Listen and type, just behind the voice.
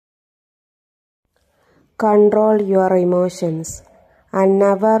Control your emotions and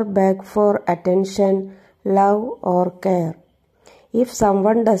never beg for attention, love, or care. If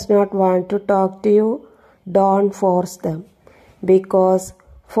someone does not want to talk to you, don't force them, because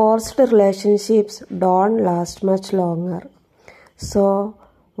forced relationships don't last much longer. So,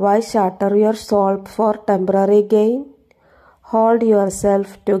 why shatter your soul for temporary gain? Hold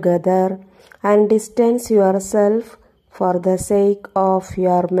yourself together and distance yourself for the sake of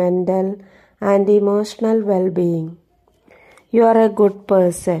your mental and emotional well-being. You are a good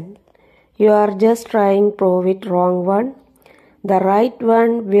person. You are just trying to prove it wrong one. The right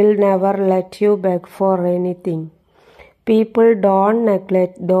one will never let you beg for anything. People don't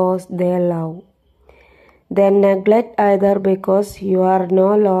neglect those they love. They neglect either because you are no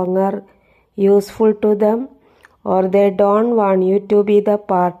longer useful to them, or they don't want you to be the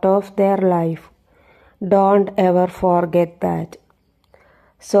part of their life. Don't ever forget that.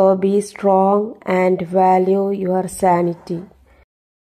 So be strong and value your sanity.